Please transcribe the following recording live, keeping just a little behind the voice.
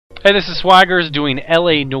Hey, this is Swaggers doing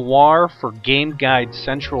LA Noire for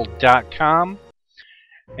GameGuideCentral.com.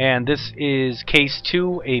 And this is Case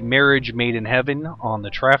 2, A Marriage Made in Heaven on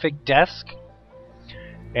the traffic desk.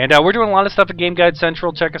 And we're doing a lot of stuff at Game Guide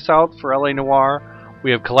Central. Check us out for LA Noire.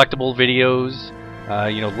 We have collectible videos,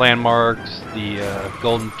 landmarks, the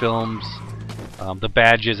golden films, the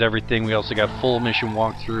badges, everything. We also got full mission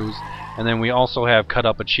walkthroughs. And then we also have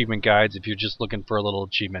cut-up achievement guides if you're just looking for a little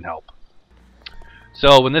achievement help.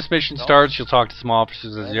 So when this mission starts, you'll talk to some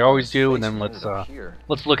officers as you always do, and then let's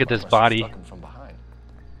look at this body.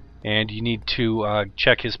 And you need to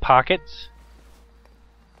check his pockets.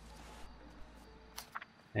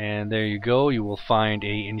 And there you go. You will find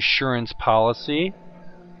a insurance policy.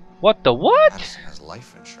 What the what? Madison has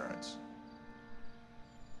life insurance.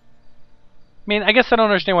 I mean, I guess I don't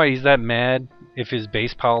understand why he's that mad if his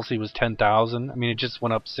base policy was $10,000. I mean, it just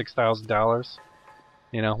went up $6,000.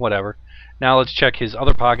 You know, whatever. Now let's check his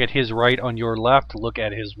other pocket, his right on your left. Look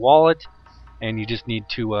at his wallet, and you just need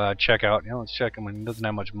to check out. Let's check him when he doesn't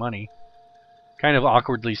have much money. Kind of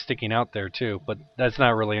awkwardly sticking out there too, but that's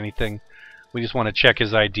not really anything. We just want to check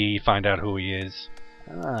his ID, find out who he is.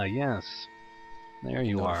 Ah, yes. There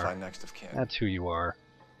you are. Next of kin. That's who you are.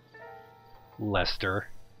 Lester.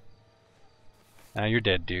 Now you're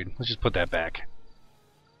dead, dude. Let's just put that back.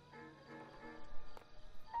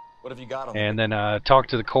 What have you got on and then talk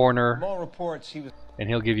to the coroner, More reports he was and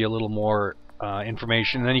he'll give you a little more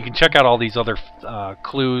information. And then you can check out all these other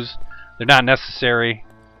clues. They're not necessary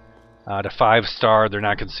to 5-star. They're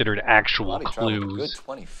not considered actual clues. Good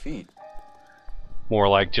 20 feet. More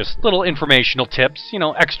like just little informational tips,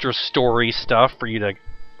 extra story stuff for you to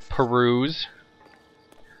peruse.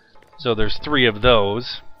 So there's 3 of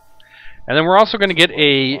those. And then we're also going to get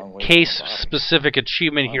a case-specific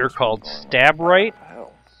achievement here called Stab Right.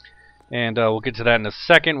 And we'll get to that in a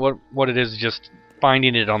second. What it is just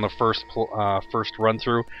finding it on the first run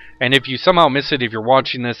through. And if you somehow miss it, if you're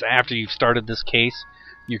watching this after you've started this case,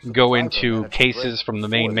 you can go into cases from the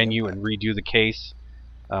main menu and redo the case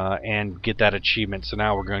and get that achievement. So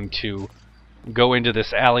now we're going to go into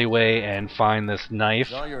this alleyway and find this knife.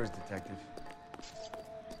 It's all yours, detective.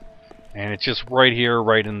 And it's just right here,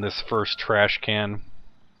 right in this first trash can.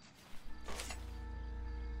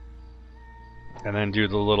 And then do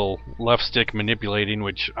the little left stick manipulating,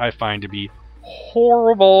 which I find to be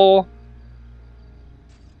horrible.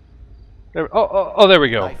 There, oh, there we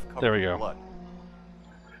go. There we go.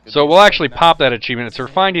 So we'll actually pop that achievement. It's for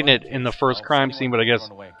finding it in the first crime scene, but I guess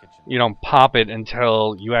you don't pop it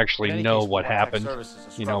until you actually know what happened.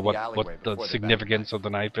 You know what the significance of the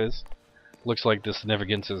knife is. Looks like the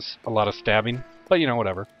significance is a lot of stabbing, but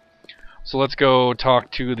whatever. So let's go talk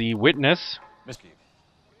to the witness.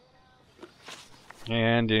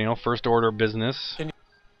 And, first order of business.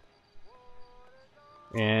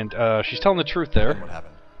 And she's telling the truth there.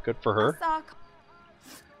 Good for her.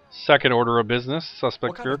 Second order of business,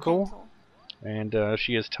 suspect vehicle. And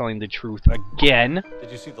she is telling the truth again.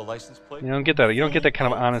 Did you see the license plate? You don't get that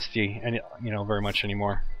kind of honesty, very much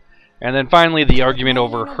anymore. And then finally, the argument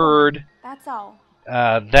overheard. That's all.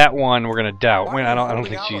 That one we're gonna doubt. I don't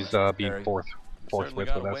think she's being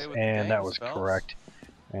forthwith with us, and that was correct.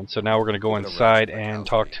 And so now we're going to go inside and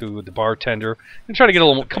talk to the bartender and try to get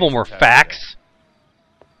a couple more facts.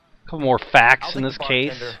 A couple more facts in this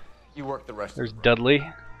case. You work the rest. There's Dudley.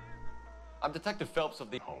 I'm Detective Phelps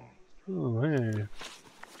of the home. Oh, hey.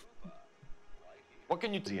 What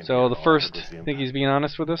can you do? So the first, think he's being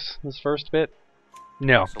honest with us? This first bit?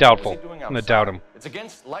 No, doubtful. I'm going to doubt him. It's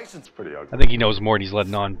against license. Pretty ugly. I think he knows more than he's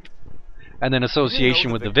letting on. And then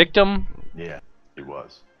association with the victim. Yeah, he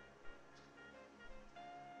was.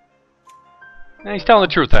 And he's telling the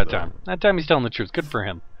truth that time. That time he's telling the truth. Good for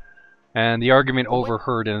him. And the argument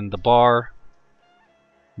overheard in the bar.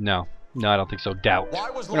 No, I don't think so. Doubt. We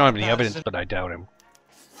don't have any evidence, but I doubt him.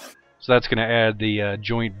 So that's going to add the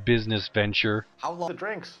joint business venture. How long the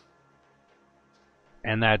drinks?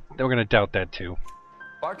 And that we're going to doubt that too.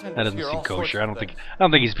 That doesn't seem kosher. I don't think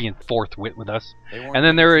he's being forthwit with us. And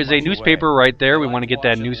then there is a newspaper right there. We want to get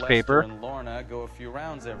that newspaper.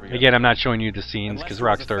 Again, I'm not showing you the scenes because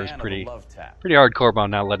Rockstar is pretty hardcore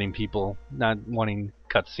about not letting people, not wanting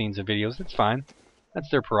cut scenes of videos. That's fine.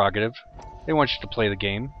 That's their prerogative. They want you to play the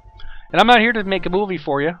game. And I'm not here to make a movie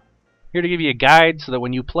for you. I'm here to give you a guide so that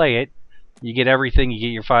when you play it, you get everything. You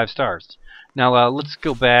get your 5 stars. Now let's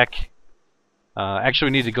go back.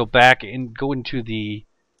 Actually, we need to go back and go into the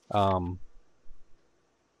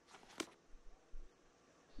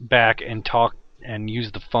back and talk and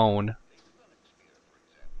use the phone,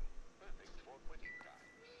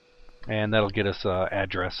 and that'll get us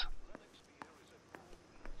address.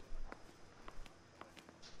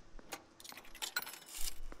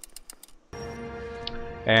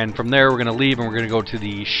 And from there, we're going to leave and we're going to go to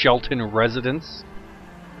the Shelton residence.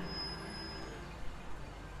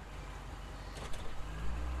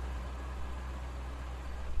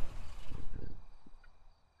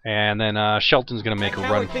 And then Shelton's going to make a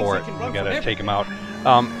run for it. We got to take him out.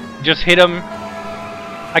 Just hit him.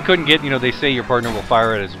 I couldn't get, they say your partner will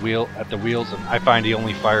fire at the wheels, and I find he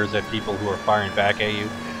only fires at people who are firing back at you.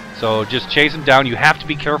 So just chase him down. You have to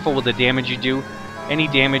be careful with the damage you do. Any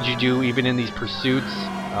damage you do, even in these pursuits,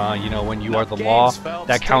 when you are the law,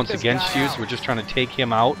 that counts against you. So we're just trying to take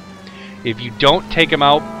him out. If you don't take him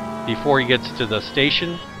out before he gets to the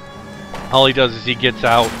station, all he does is he gets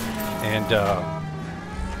out and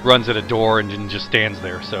runs at a door and then just stands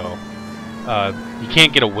there. So he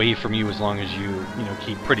can't get away from you as long as you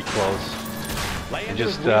keep pretty close. And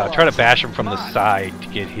just try to bash him from the side to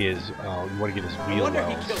get his. You want to get his wheel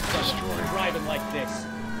wells destroyed.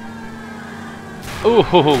 Ooh,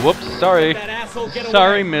 whoops! Sorry,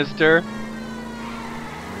 sorry, Mister.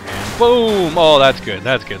 And boom! Oh, that's good.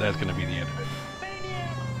 That's good. That's gonna be the end of it.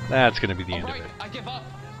 That's gonna be the end of it. I give up.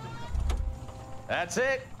 That's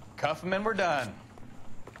it. Cuff him and we're done.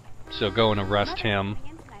 So go and arrest him.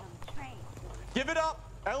 Give it up,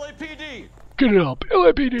 LAPD. Get it up,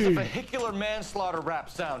 LAPD. It's a vehicular manslaughter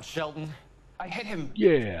rap sound, Shelton. I hit him.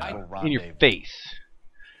 Yeah, in your face.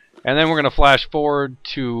 And then we're going to flash forward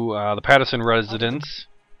to the Patterson residence,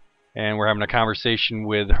 and we're having a conversation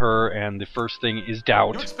with her, and the first thing is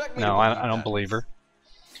doubt. No, I don't believe her.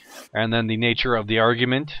 And then the nature of the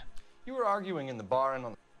argument. You were arguing in the bar and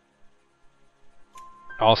on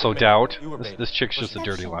also doubt. This chick's just a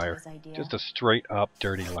dirty liar. Just a straight up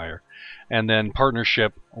dirty liar. And then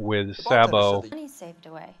partnership with Sabo.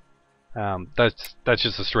 That's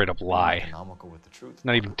just a straight up lie.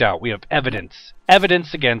 Not even doubt. We have evidence.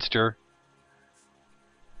 Evidence against her.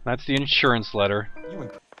 That's the insurance letter.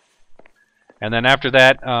 And then after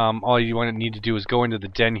that, all you need to do is go into the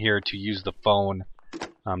den here to use the phone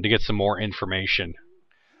to get some more information.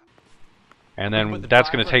 And then that's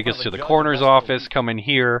going to take us to the coroner's office. Come in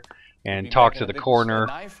here and talk to the coroner.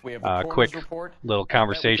 Quick little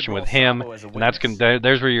conversation with him. And that's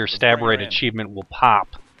there's where your stab rate achievement will pop.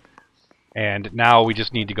 And now we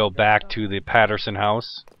just need to go back to the Patterson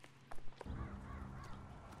house.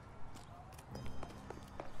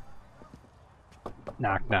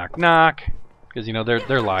 Knock, knock, knock. Because,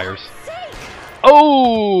 they're liars.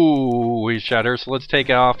 Oh! We shot her, so let's take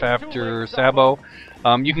it off after Sabo.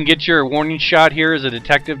 You can get your warning shot here as a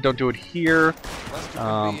detective. Don't do it here.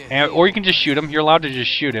 Or you can just shoot him. You're allowed to just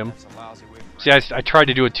shoot him. See, I tried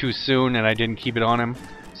to do it too soon, and I didn't keep it on him.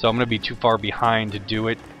 So I'm going to be too far behind to do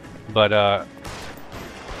it. But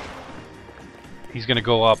he's gonna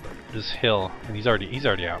go up this hill, and he's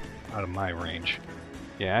already out of my range.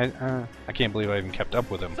 Yeah, I can't believe I even kept up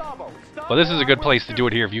with him. But this is a good place to do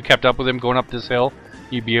it here. If you kept up with him going up this hill,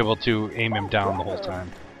 you'd be able to aim him down the whole time.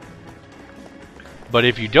 But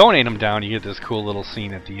if you don't aim him down, you get this cool little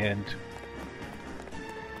scene at the end.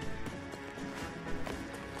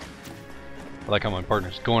 I like how my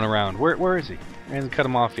partner's going around. Where is he? I hasn't cut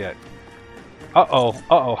him off yet. Uh-oh,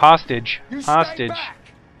 hostage. Hostage.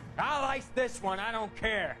 I'll ice this one, I don't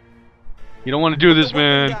care. You don't want to do this,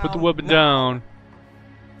 man. Put the weapon down.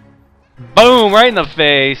 Boom, right in the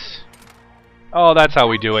face. Oh, that's how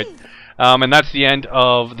we do it. And that's the end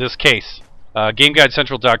of this case.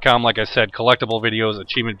 GameGuideCentral.com, like I said, collectible videos,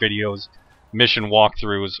 achievement videos, mission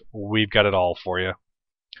walkthroughs. We've got it all for you.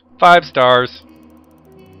 5 stars.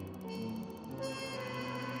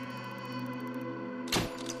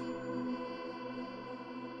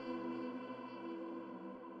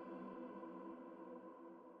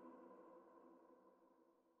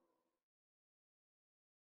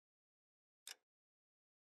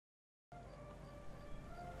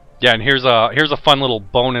 Yeah, and here's a fun little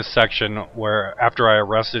bonus section where after I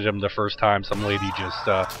arrested him the first time, some lady just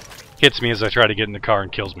hits me as I try to get in the car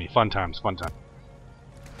and kills me. Fun times, fun time.